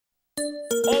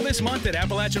All this month at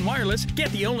Appalachian Wireless, get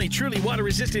the only truly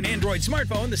water-resistant Android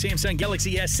smartphone, the Samsung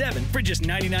Galaxy S7, for just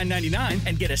 $99.99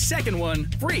 and get a second one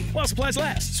free while supplies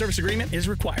last. Service agreement is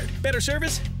required. Better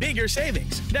service, bigger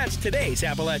savings. That's today's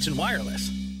Appalachian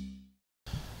Wireless.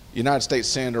 United States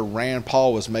Senator Rand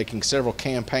Paul was making several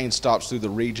campaign stops through the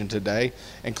region today,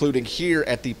 including here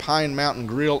at the Pine Mountain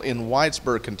Grill in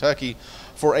Whitesburg, Kentucky,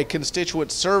 for a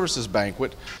constituent services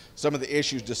banquet. Some of the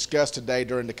issues discussed today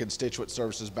during the constituent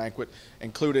services banquet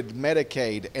included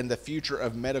Medicaid and the future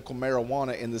of medical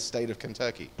marijuana in the state of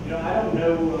Kentucky. You know, I don't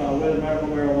know whether medical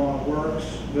marijuana works,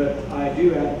 but I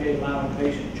do advocate allowing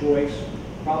patient choice.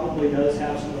 Probably does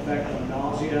have some effect on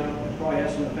nausea. It probably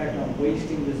has some effect on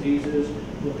wasting diseases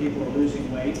where people are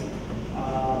losing weight.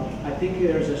 I think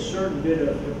there's a certain bit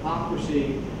of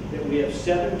hypocrisy that we have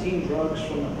 17 drugs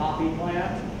from the poppy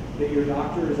plant that your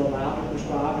doctor is allowed to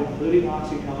prescribe, including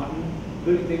OxyContin,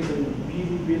 including things that are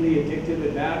really, really addictive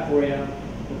and bad for you,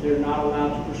 but they're not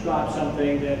allowed to prescribe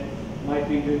something that might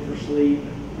be good for sleep.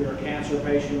 If you're a cancer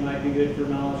patient, might be good for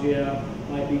nausea,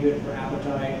 might be good for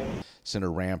appetite.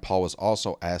 Senator Rand Paul was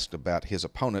also asked about his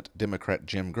opponent, Democrat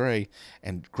Jim Gray,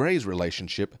 and Gray's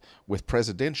relationship with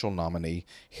presidential nominee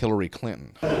Hillary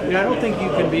Clinton. I don't think you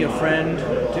can be a friend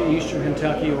to Eastern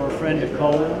Kentucky or a friend to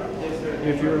Cole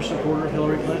if you're a supporter of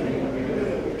Hillary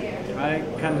Clinton. I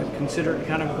kind of consider it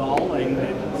kind of galling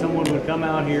that someone would come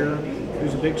out here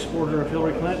who's a big supporter of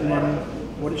Hillary Clinton,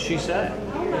 and what did she say?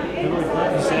 Hillary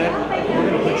Clinton said, we're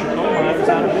going to put your coal miners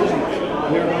out of business.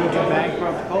 We're going to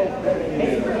bankrupt coal.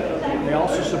 They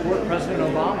also support President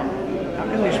Obama. How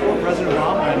can they support President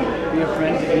Obama and be a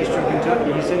friend to Eastern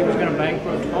Kentucky? He said he was going to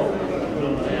bankrupt coal.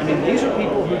 I mean, these are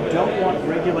people who don't want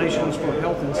regulations for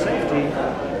health and safety.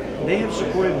 They have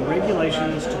supported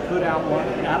regulations to put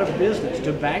out of business,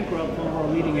 to bankrupt one of our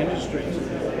leading industries.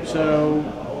 So,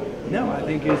 no, I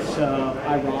think it's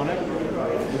ironic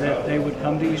that they would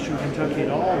come to Eastern Kentucky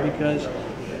at all, because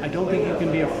I don't think you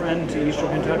can be a friend to Eastern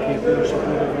Kentucky if you're a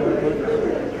supporter of Hillary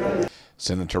Clinton.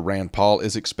 Senator Rand Paul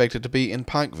is expected to be in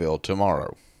Pikeville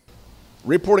tomorrow.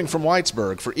 Reporting from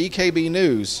Whitesburg for EKB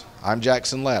News, I'm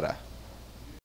Jackson Latta.